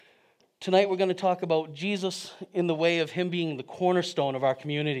Tonight we're going to talk about Jesus in the way of him being the cornerstone of our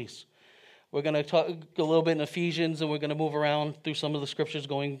communities. We're going to talk a little bit in Ephesians, and we're going to move around through some of the scriptures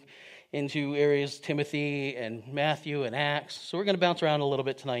going into areas, Timothy and Matthew and Acts. So we're going to bounce around a little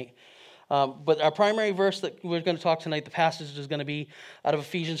bit tonight. But our primary verse that we're going to talk tonight, the passage is going to be out of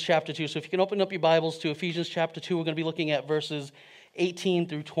Ephesians chapter 2. So if you can open up your Bibles to Ephesians chapter 2, we're going to be looking at verses 18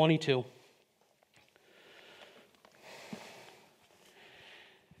 through 22.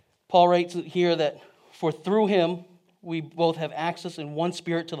 Paul writes here that, "For through him we both have access in one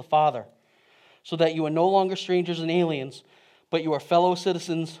spirit to the Father, so that you are no longer strangers and aliens, but you are fellow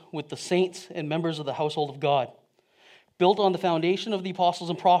citizens with the saints and members of the household of God, built on the foundation of the apostles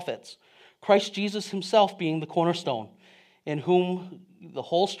and prophets, Christ Jesus himself being the cornerstone, in whom the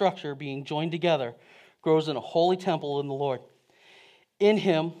whole structure, being joined together, grows in a holy temple in the Lord. In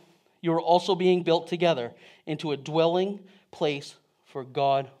him you are also being built together into a dwelling place for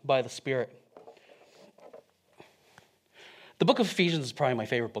God by the Spirit." The book of Ephesians is probably my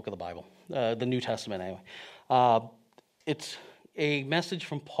favorite book of the Bible, the New Testament anyway. It's a message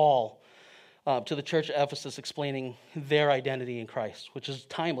from Paul to the church at Ephesus explaining their identity in Christ, which is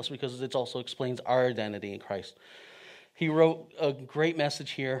timeless because it also explains our identity in Christ. He wrote a great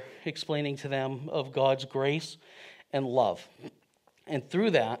message here explaining to them of God's grace and love. And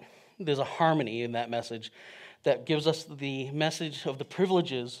through that, there's a harmony in that message that gives us the message of the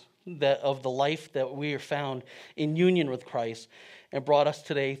privileges of the life that we are found in union with Christ and brought us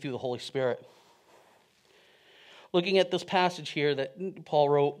today through the Holy Spirit. Looking at this passage here that Paul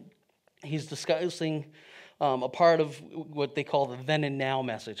wrote, he's discussing a part of what they call the then and now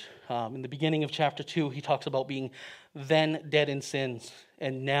message. In the beginning of chapter 2, he talks about being then dead in sins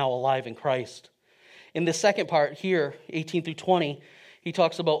and now alive in Christ. In the second part here, 18 through 20, he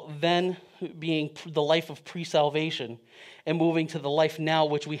talks about then being the life of pre-salvation and moving to the life now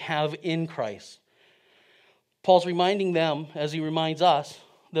which we have in Christ. Paul's reminding them, as he reminds us,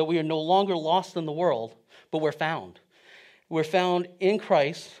 that we are no longer lost in the world, but we're found. We're found in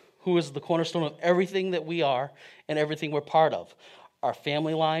Christ, who is the cornerstone of everything that we are and everything we're part of. Our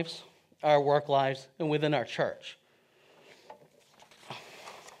family lives, our work lives, and within our church.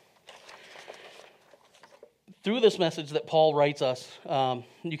 Through this message that Paul writes us,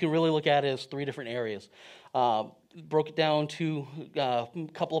 you can really look at it as three different areas. Broke it down to a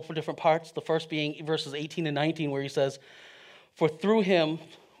couple of different parts. The first being verses 18 and 19, where he says, "For through him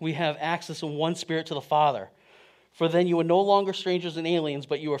we have access in one spirit to the Father. For then you are no longer strangers and aliens,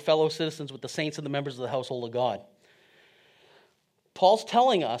 but you are fellow citizens with the saints and the members of the household of God." Paul's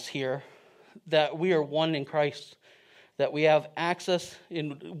telling us here that we are one in Christ, that we have access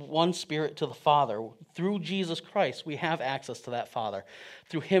in one spirit to the Father. Through Jesus Christ, we have access to that Father,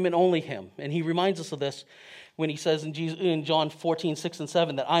 through him and only him. And he reminds us of this when he says in John 14, 6 and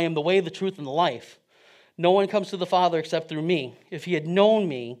 7, that I am the way, the truth, and the life. No one comes to the Father except through me. If you had known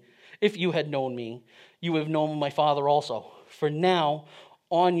me, you would have known my Father also. For now,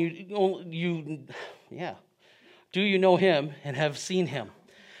 do you know him and have seen him?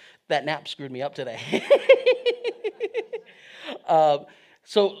 That nap screwed me up today.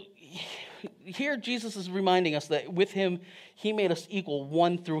 So here Jesus is reminding us that with him, he made us equal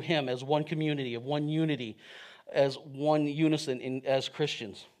one through him as one community, of one unity, as one unison as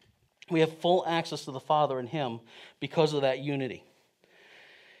Christians. We have full access to the Father in him because of that unity.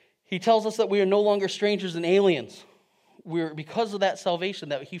 He tells us that we are no longer strangers and aliens. Because of that salvation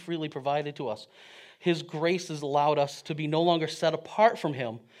that he freely provided to us, his grace has allowed us to be no longer set apart from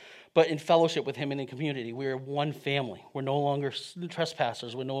him, but in fellowship with him and in community. We are one family. We're no longer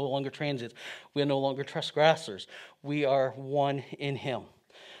trespassers. We're no longer transits. We are no longer transgressors. We are one in him.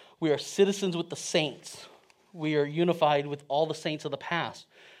 We are citizens with the saints. We are unified with all the saints of the past.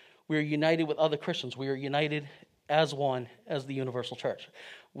 We are united with other Christians. We are united as one, as the universal church.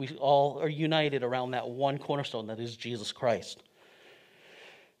 We all are united around that one cornerstone that is Jesus Christ.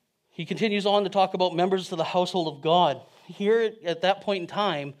 He continues on to talk about members of the household of God. Here, at that point in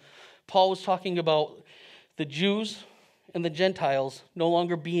time, Paul was talking about the Jews and the Gentiles no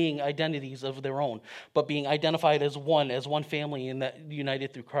longer being identities of their own, but being identified as one family in that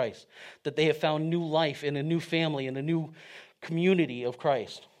united through Christ. That they have found new life in a new family, in a new community of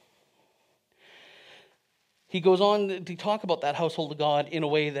Christ. He goes on to talk about that household of God in a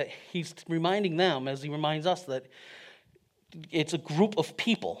way that he's reminding them, as he reminds us, that it's a group of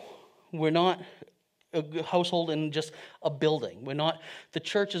people. We're not a household in just a building. The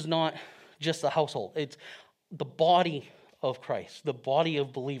church is not just a household. It's the body of Christ, the body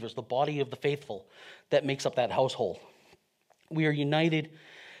of believers, the body of the faithful that makes up that household. We are united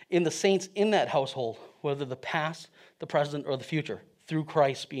in the saints in that household, whether the past, the present, or the future, through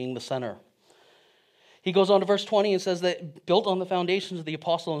Christ being the center. He goes on to verse 20 and says that built on the foundations of the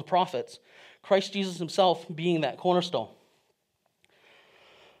apostles and prophets, Christ Jesus himself being that cornerstone.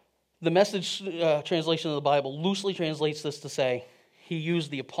 The Message translation of the Bible loosely translates this to say, he used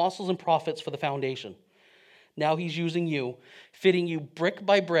the apostles and prophets for the foundation. Now he's using you, fitting you brick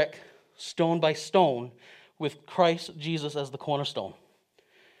by brick, stone by stone, with Christ Jesus as the cornerstone.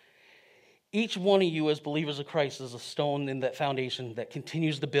 Each one of you as believers of Christ is a stone in that foundation that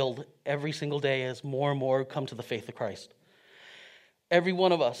continues to build every single day as more and more come to the faith of Christ. Every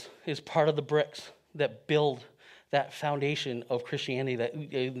one of us is part of the bricks that build that foundation of Christianity,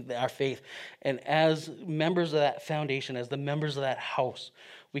 that our faith. And as members of that foundation, as the members of that house,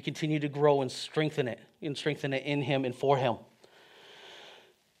 we continue to grow and strengthen it in him and for him.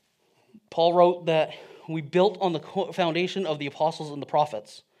 Paul wrote that we built on the foundation of the apostles and the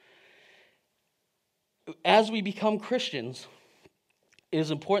prophets. As we become Christians, it is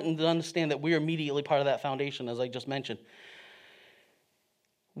important to understand that we are immediately part of that foundation, as I just mentioned.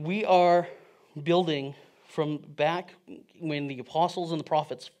 We are building from back when the apostles and the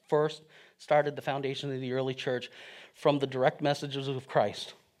prophets first started the foundation of the early church, from the direct messages of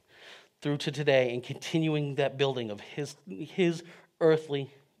Christ through to today, and continuing that building of his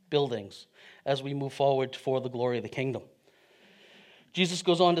earthly buildings as we move forward for the glory of the kingdom. Paul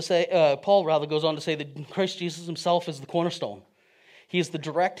goes on to say that Christ Jesus himself is the cornerstone. He is the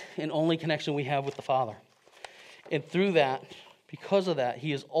direct and only connection we have with the Father. And through that, because of that,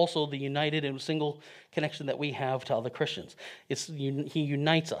 he is also the united and single connection that we have to other Christians. He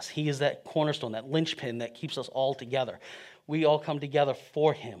unites us. He is that cornerstone, that linchpin that keeps us all together. We all come together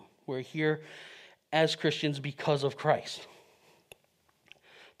for him. We're here as Christians because of Christ.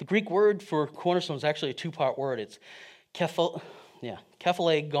 The Greek word for cornerstone is actually a two-part word. It's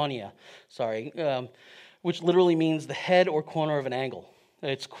kephalegonia, which literally means the head or corner of an angle.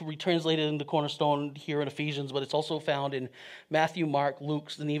 It's retranslated into cornerstone here in Ephesians, but it's also found in Matthew, Mark,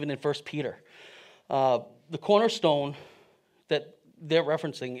 Luke, and even in 1 Peter. The cornerstone that they're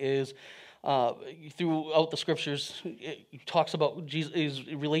referencing is, throughout the scriptures, it talks about Jesus, is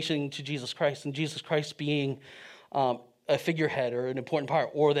relating to Jesus Christ, and Jesus Christ being a figurehead or an important part,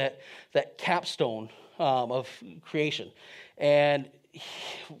 or that capstone of creation. And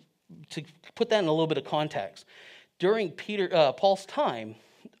to put that in a little bit of context, during Paul's time,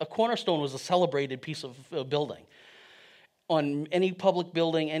 a cornerstone was a celebrated piece of building. On any public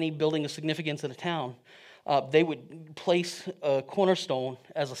building, any building of significance in a town, they would place a cornerstone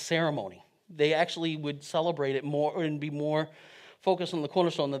as a ceremony. They actually would celebrate it more and be more focused on the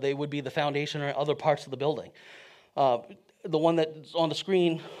cornerstone than they would be the foundation or other parts of the building. The one that's on the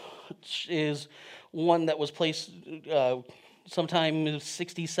screen is one that was placed sometime in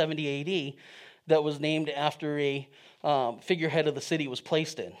 60, 70 AD that was named after a figurehead of the city it was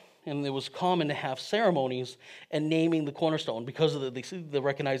placed in. And it was common to have ceremonies and naming the cornerstone because of they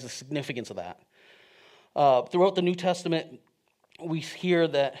recognize the significance of that. Throughout the New Testament, we hear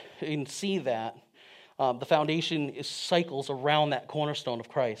that and see that the foundation cycles around that cornerstone of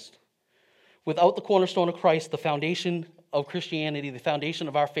Christ. Without the cornerstone of Christ, the foundation of Christianity, the foundation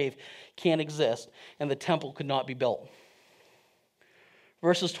of our faith, can't exist, and the temple could not be built.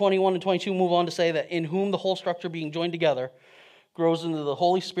 Verses 21 and 22 move on to say that in whom the whole structure being joined together grows into the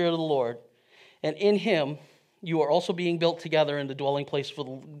Holy Spirit of the Lord, and in him you are also being built together in the dwelling place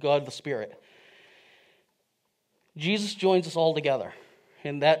for God the Spirit. Jesus joins us all together,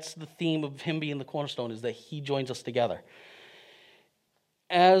 and that's the theme of him being the cornerstone, is that he joins us together.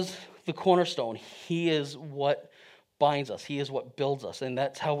 As the cornerstone, he is what binds us. He is what builds us, and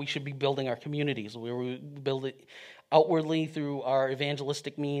that's how we should be building our communities, where we build it outwardly through our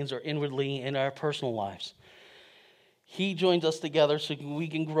evangelistic means or inwardly in our personal lives. He joins us together so we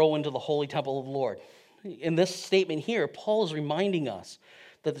can grow into the holy temple of the Lord. In this statement here, Paul is reminding us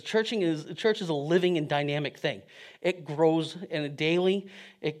that the church is a living and dynamic thing. It grows daily.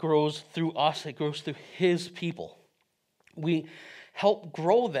 It grows through us. It grows through his people. We help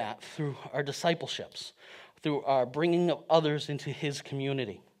grow that through our discipleships, through our bringing of others into his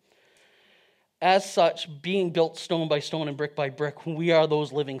community. As such, being built stone by stone and brick by brick, we are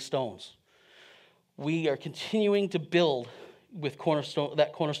those living stones. We are continuing to build with that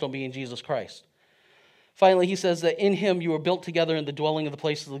cornerstone being Jesus Christ. Finally, he says that in him you are built together in the dwelling of the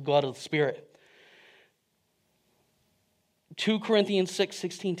places of God of the Spirit. 2 Corinthians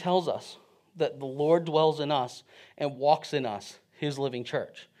 6:16 tells us that the Lord dwells in us and walks in us, his living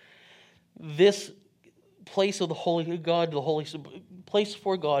church. This place of the Holy God, place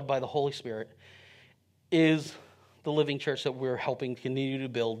for God by the Holy Spirit, is the living church that we're helping continue to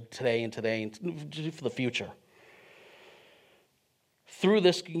build today and for the future. Through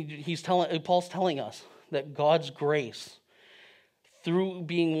this, Paul's telling us that God's grace, through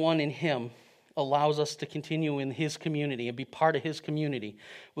being one in him, allows us to continue in his community and be part of his community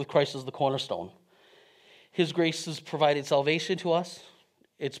with Christ as the cornerstone. His grace has provided salvation to us.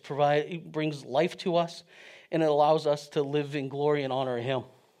 It brings life to us, and it allows us to live in glory and honor of him.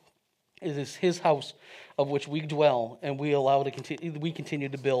 It is his house of which we dwell, and we continue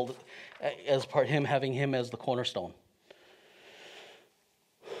to build as part him, having him as the cornerstone.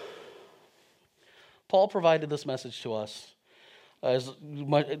 Paul provided this message to us as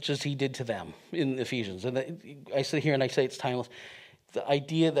much as he did to them in Ephesians. And I sit here and I say it's timeless. The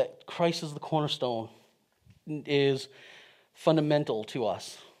idea that Christ is the cornerstone is fundamental to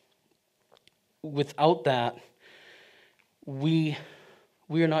us. Without that, we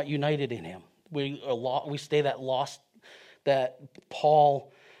are not united in him. We stay that lost that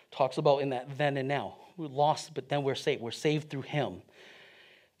Paul talks about in that then and now. We're lost, but then we're saved. We're saved through him.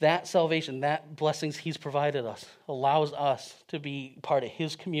 That salvation, that blessings he's provided us, allows us to be part of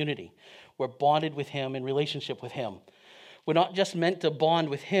his community. We're bonded with him in relationship with him. We're not just meant to bond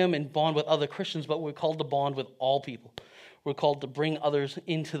with him and bond with other Christians, but we're called to bond with all people. We're called to bring others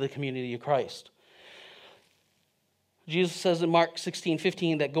into the community of Christ. Jesus says in Mark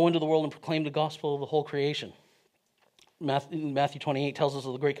 16:15 that go into the world and proclaim the gospel of the whole creation. Matthew 28 tells us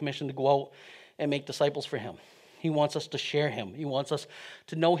of the Great Commission to go out and make disciples for him. He wants us to share him. He wants us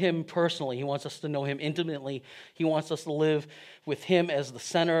to know him personally. He wants us to know him intimately. He wants us to live with him as the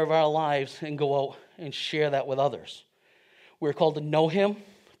center of our lives and go out and share that with others. We're called to know him,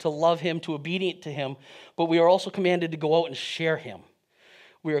 to love him, to obedient to him, but we are also commanded to go out and share him.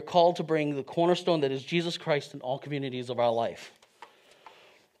 We are called to bring the cornerstone that is Jesus Christ in all communities of our life.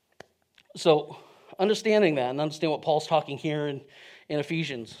 So, understanding that and understand what Paul's talking here in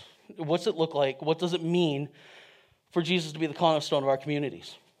Ephesians, what's it look like? What does it mean for Jesus to be the cornerstone of our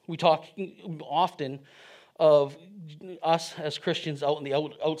communities? We talk often of us as Christians out in the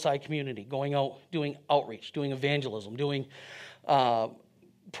outside community, going out, doing outreach, doing evangelism, doing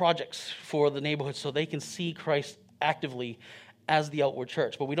projects for the neighborhood so they can see Christ actively as the outward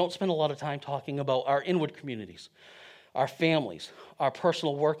church. But we don't spend a lot of time talking about our inward communities, our families, our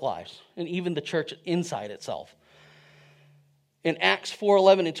personal work lives, and even the church inside itself. In Acts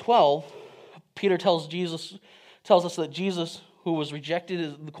 4:11 and 12, Peter tells us that Jesus, who was rejected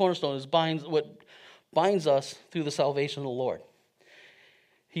as the cornerstone, is what binds us through the salvation of the Lord.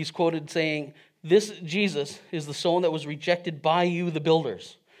 He's quoted saying, "This Jesus is the stone that was rejected by you, the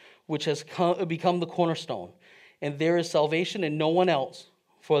builders, which has become the cornerstone. And there is salvation in no one else,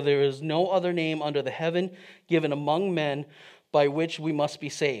 for there is no other name under the heaven given among men by which we must be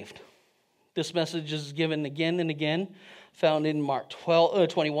saved." This message is given again and again, found in Matthew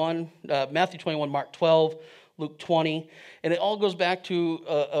 21, Mark 12, Luke 20. And it all goes back to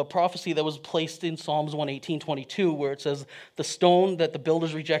a prophecy that was placed in Psalms 118:22, where it says, "The stone that the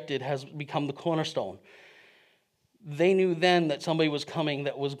builders rejected has become the cornerstone." They knew then that somebody was coming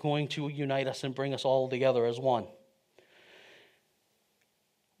that was going to unite us and bring us all together as one.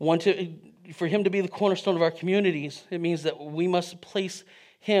 For him to be the cornerstone of our communities, it means that we must place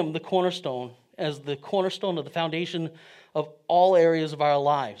him, the cornerstone, as the cornerstone of the foundation of all areas of our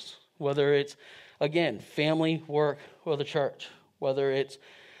lives, whether it's, again, family, work, or the church, whether it's,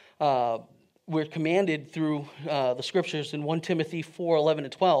 we're commanded through the scriptures in 1 Timothy 4:11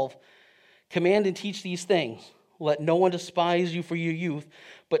 and 12, "Command and teach these things. Let no one despise you for your youth,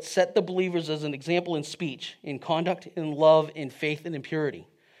 but set the believers as an example in speech, in conduct, in love, in faith, and in purity."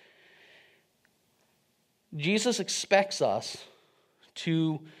 Jesus expects us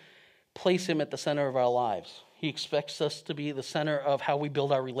to place him at the center of our lives. He expects us to be the center of how we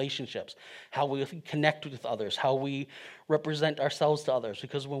build our relationships, how we connect with others, how we represent ourselves to others.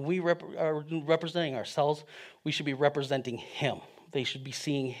 Because when we are representing ourselves, we should be representing him. They should be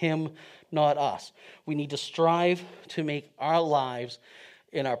seeing him, not us. We need to strive to make our lives,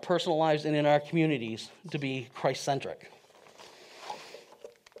 in our personal lives and in our communities, to be Christ-centric.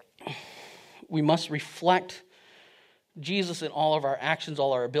 We must reflect Jesus in all of our actions,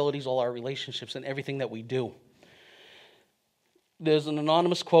 all our abilities, all our relationships, and everything that we do. There's an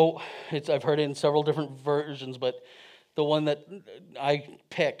anonymous quote. I've heard it in several different versions, but the one that I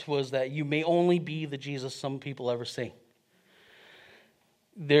picked was that you may only be the Jesus some people ever see.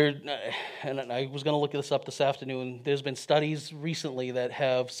 And I was going to look this up this afternoon. There's been studies recently that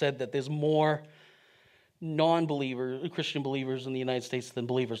have said that there's more Christian believers in the United States than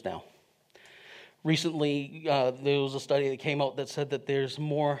believers now. Recently, there was a study that came out that said that there's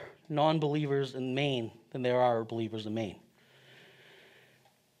more non-believers in Maine than there are believers in Maine.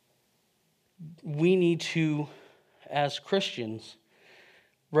 We need to, as Christians,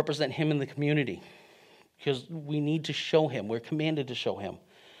 represent him in the community, because we need to show him. We're commanded to show him.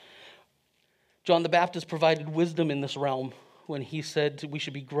 John the Baptist provided wisdom in this realm when he said we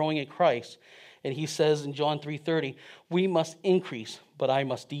should be growing in Christ. And he says in John 3:30, we must increase, but I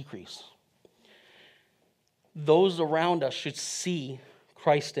must decrease. Those around us should see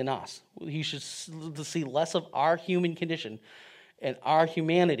Christ in us. He should see less of our human condition and our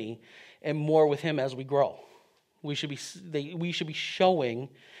humanity and more with him as we grow. We should be showing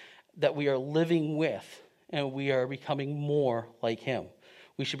that we are living with and we are becoming more like him.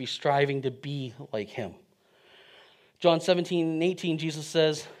 We should be striving to be like him. John 17:18, Jesus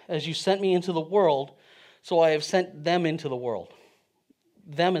says, as you sent me into the world, so I have sent them into the world.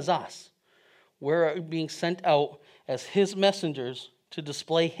 Them is us. We're being sent out as his messengers to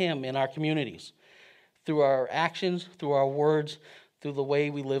display him in our communities, through our actions, through our words, through the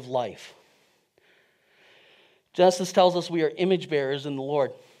way we live life. Genesis tells us we are image bearers in the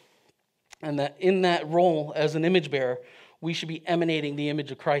Lord, and that in that role as an image bearer, we should be emanating the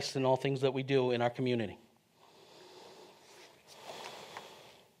image of Christ in all things that we do in our community.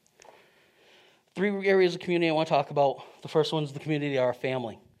 3 areas of community I want to talk about. The first one is the community of our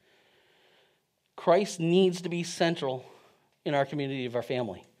family. Christ needs to be central in our community of our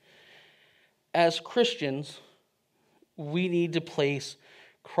family. As Christians, we need to place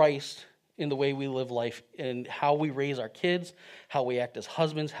Christ in the way we live life and how we raise our kids, how we act as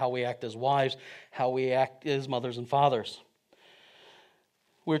husbands, how we act as wives, how we act as mothers and fathers.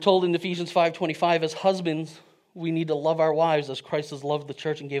 We're told in Ephesians 5:25, as husbands, we need to love our wives as Christ has loved the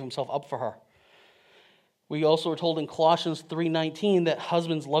church and gave himself up for her. We also are told in Colossians 3:19 that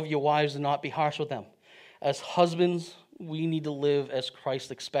husbands, love your wives and not be harsh with them. As husbands, we need to live as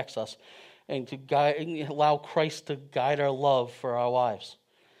Christ expects us and to allow Christ to guide our love for our wives.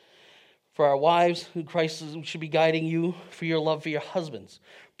 For our wives, Christ should be guiding you for your love for your husbands.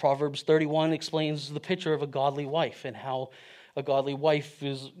 Proverbs 31 explains the picture of a godly wife and how a godly wife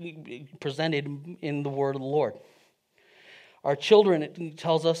is presented in the word of the Lord. Our children, it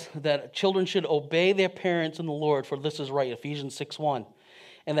tells us that children should obey their parents in the Lord, for this is right, Ephesians 6:1.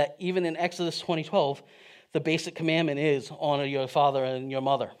 And that even in Exodus 20:12, the basic commandment is honor your father and your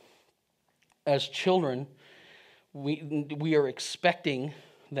mother. As children, we are expecting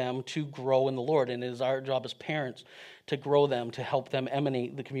them to grow in the Lord, and it is our job as parents to grow them, to help them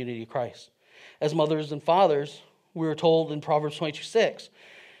emanate the community of Christ. As mothers and fathers, we are told in Proverbs 22:6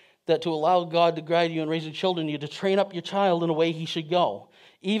 that to allow God to guide you in raising children, you to train up your child in a way he should go.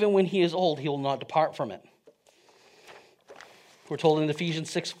 Even when he is old, he will not depart from it. We're told in Ephesians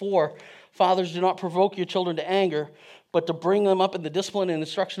 6:4, fathers, do not provoke your children to anger, but to bring them up in the discipline and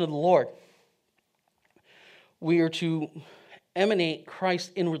instruction of the Lord. We are to emanate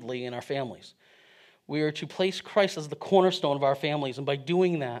Christ inwardly in our families. We are to place Christ as the cornerstone of our families, and by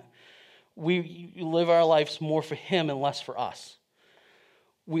doing that, we live our lives more for him and less for us.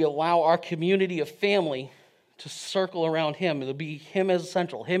 We allow our community of family to circle around him, to be him as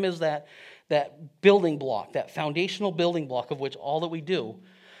central, him as that building block, that foundational building block of which all that we do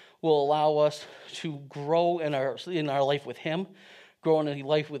will allow us to grow in our life with him, grow in our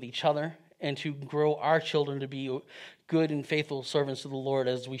life with each other, and to grow our children to be good and faithful servants of the Lord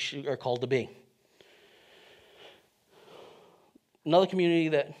as we are called to be. Another community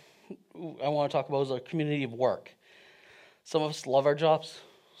that I want to talk about is our community of work. Some of us love our jobs.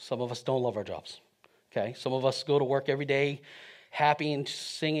 Some of us don't love our jobs. Okay, some of us go to work every day happy and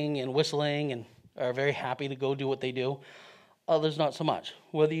singing and whistling and are very happy to go do what they do. Others not so much.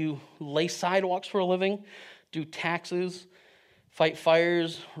 Whether you lay sidewalks for a living, do taxes, fight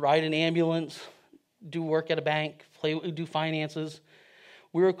fires, ride an ambulance, do work at a bank, do finances,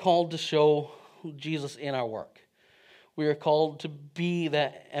 we are called to show Jesus in our work. We are called to be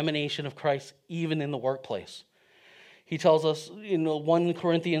that emanation of Christ even in the workplace. He tells us in 1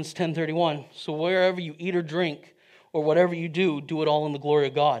 Corinthians 10:31, so wherever you eat or drink or whatever you do it all in the glory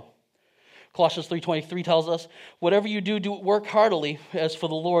of God. Colossians 3:23 tells us, whatever you do it work heartily as for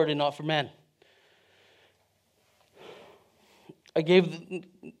the Lord and not for men. I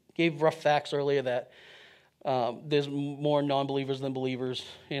gave rough facts earlier that there's more non-believers than believers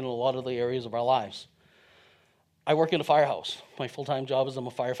in a lot of the areas of our lives. I work in a firehouse. My full-time job is I'm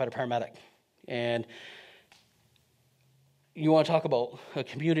a firefighter paramedic. And you want to talk about a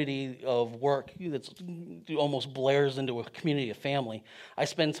community of work that's almost blares into a community of family. I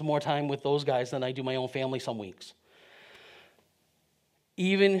spend some more time with those guys than I do my own family some weeks.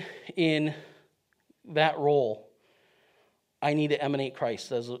 Even in that role, I need to emanate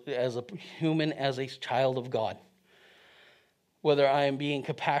Christ as a human, as a child of God. Whether I am being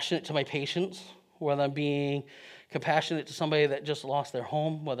compassionate to my patients, whether I'm being compassionate to somebody that just lost their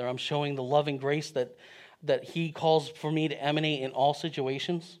home, whether I'm showing the love and grace that he calls for me to emanate in all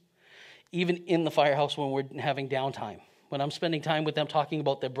situations, even in the firehouse when we're having downtime. When I'm spending time with them talking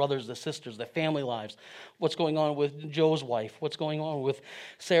about their brothers, their sisters, their family lives, what's going on with Joe's wife, what's going on with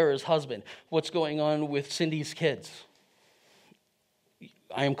Sarah's husband, what's going on with Cindy's kids.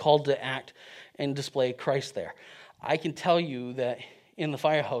 I am called to act and display Christ there. I can tell you that in the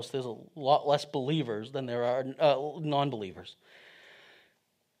firehouse there's a lot less believers than there are non-believers.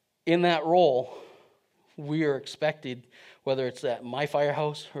 In that role, we are expected, whether it's at my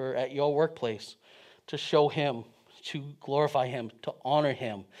firehouse or at your workplace, to show him, to glorify him, to honor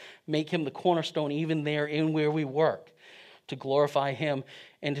him, make him the cornerstone even there in where we work, to glorify him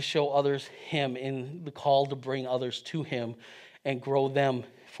and to show others him in the call to bring others to him and grow them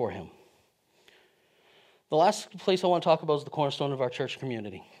for him. The last place I want to talk about is the cornerstone of our church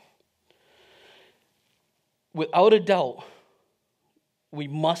community. Without a doubt, we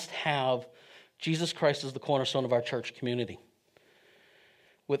must have Jesus Christ as the cornerstone of our church community.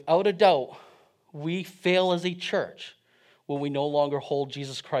 Without a doubt, we fail as a church when we no longer hold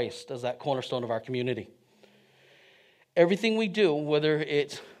Jesus Christ as that cornerstone of our community. Everything we do, whether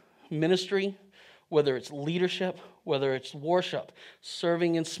it's ministry, whether it's leadership, whether it's worship,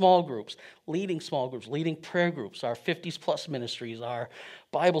 serving in small groups, leading prayer groups, our 50s plus ministries, our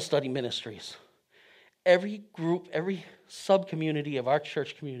Bible study ministries, every group, every sub-community of our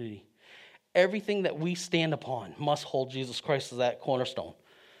church community, everything that we stand upon must hold Jesus Christ as that cornerstone.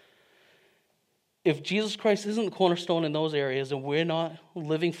 If Jesus Christ isn't the cornerstone in those areas and we're not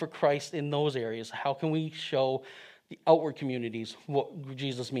living for Christ in those areas, how can we show the outward communities what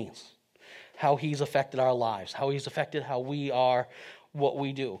Jesus means? How he's affected our lives, how he's affected how we are, what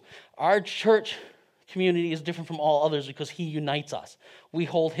we do. Our church community is different from all others because he unites us. We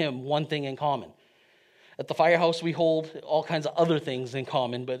hold him one thing in common. At the firehouse, we hold all kinds of other things in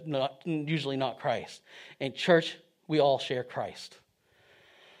common, but usually not Christ. In church, we all share Christ.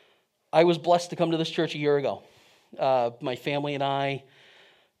 I was blessed to come to this church a year ago. My family and I,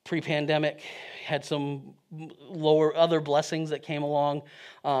 pre-pandemic, had some other blessings that came along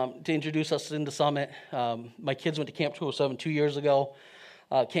to introduce us into Summit. My kids went to Camp 207 2 years ago,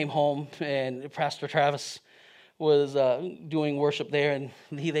 came home, and Pastor Travis was doing worship there, and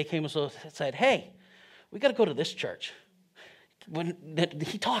they came and said, "Hey, we got to go to this church.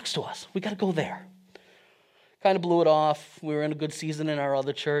 He talks to us. We got to go there." Kind of blew it off. We were in a good season in our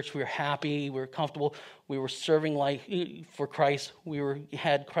other church. We were happy. We were comfortable. We were serving for Christ. We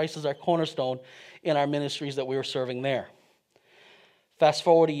had Christ as our cornerstone in our ministries that we were serving there. Fast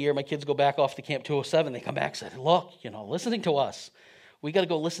forward a year, my kids go back off to Camp 207. They come back and said, "Look, listening to us, we got to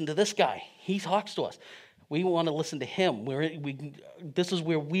go listen to this guy. He talks to us. We want to listen to him. This is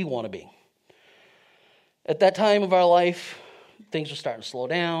where we want to be." At that time of our life, things were starting to slow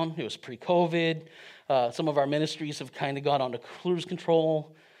down. It was pre-COVID. Some of our ministries have kind of got onto cruise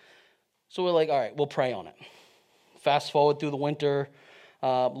control. So we're like, all right, we'll pray on it. Fast forward through the winter,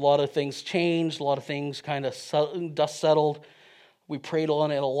 a lot of things changed. A lot of things kind of dust settled. We prayed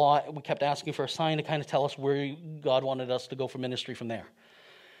on it a lot. We kept asking for a sign to kind of tell us where God wanted us to go for ministry from there.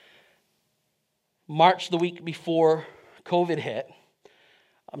 March, the week before COVID hit,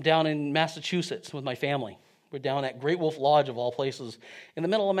 I'm down in Massachusetts with my family. We're down at Great Wolf Lodge, of all places, in the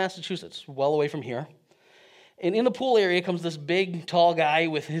middle of Massachusetts, well away from here. And in the pool area comes this big, tall guy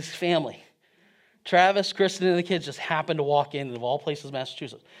with his family. Travis, Kristen, and the kids just happened to walk in, of all places,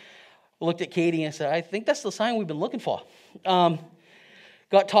 Massachusetts. I looked at Katie and said, "I think that's the sign we've been looking for."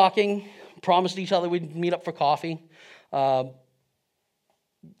 Got talking, promised each other we'd meet up for coffee. Coffee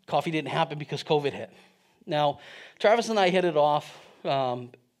didn't happen because COVID hit. Now, Travis and I hit it off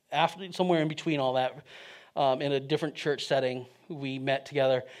after somewhere in between all that. In a different church setting, we met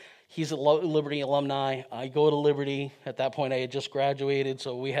together. He's a Liberty alumni. I go to Liberty. At that point, I had just graduated,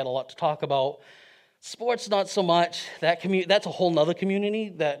 so we had a lot to talk about. Sports, not so much. That's a whole nother community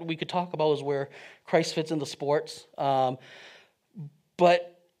that we could talk about, is where Christ fits into sports. But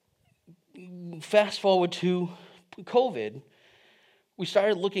fast forward to COVID, we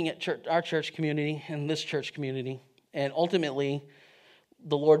started looking at our church community and this church community, and ultimately,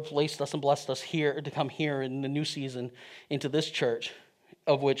 the Lord placed us and blessed us here to come here in the new season into this church,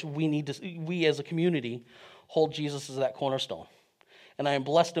 of which we as a community hold Jesus as that cornerstone. And I am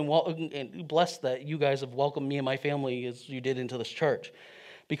blessed and blessed that you guys have welcomed me and my family as you did into this church,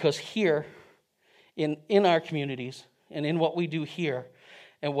 because here in our communities and in what we do here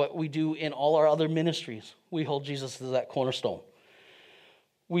and what we do in all our other ministries, we hold Jesus as that cornerstone.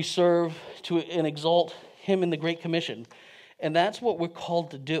 We serve to and exalt him in the Great Commission. And that's what we're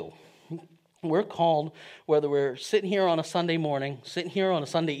called to do. We're called, whether we're sitting here on a Sunday morning, sitting here on a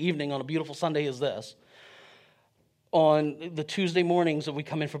Sunday evening, on a beautiful Sunday as this, on the Tuesday mornings that we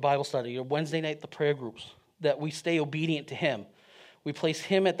come in for Bible study, or Wednesday night, the prayer groups, that we stay obedient to him. We place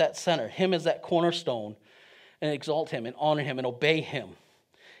him at that center, him as that cornerstone, and exalt him and honor him and obey him.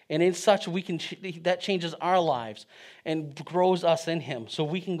 And in such, that changes our lives and grows us in him, so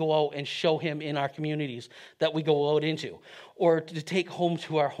we can go out and show him in our communities that we go out into, or to take home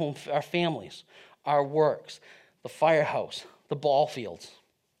to our families, our works, the firehouse, the ball fields.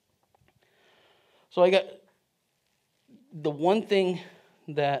 So I got the one thing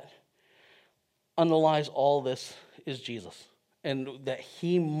that underlies all this is Jesus, and that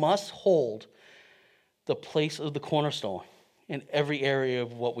he must hold the place of the cornerstone in every area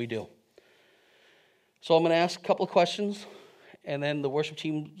of what we do. So I'm going to ask a couple of questions, and then the worship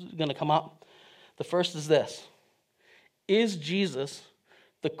team is going to come up. The first is this: is Jesus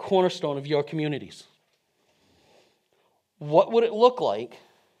the cornerstone of your communities? What would it look like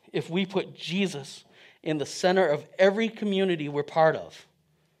if we put Jesus in the center of every community we're part of?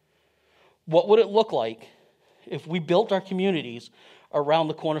 What would it look like if we built our communities around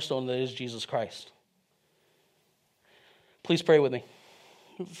the cornerstone that is Jesus Christ? Please pray with me.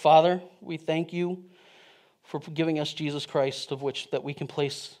 Father, we thank you for giving us Jesus Christ, of which that we can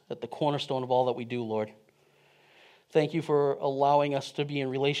place at the cornerstone of all that we do, Lord. Thank you for allowing us to be in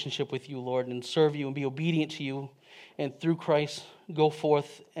relationship with you, Lord, and serve you and be obedient to you, and through Christ go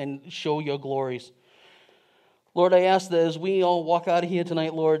forth and show your glories. Lord, I ask that as we all walk out of here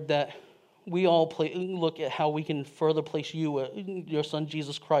tonight, Lord, that we all look at how we can further place you, your Son,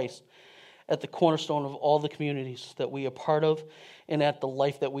 Jesus Christ, at the cornerstone of all the communities that we are part of and at the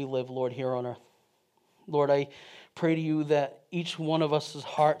life that we live, Lord, here on earth. Lord, I pray to you that each one of us'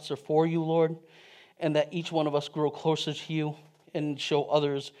 hearts are for you, Lord, and that each one of us grow closer to you and show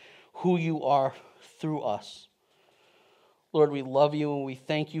others who you are through us. Lord, we love you and we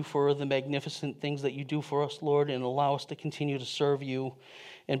thank you for the magnificent things that you do for us, Lord, and allow us to continue to serve you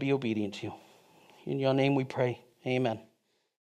and be obedient to you. In your name we pray. Amen.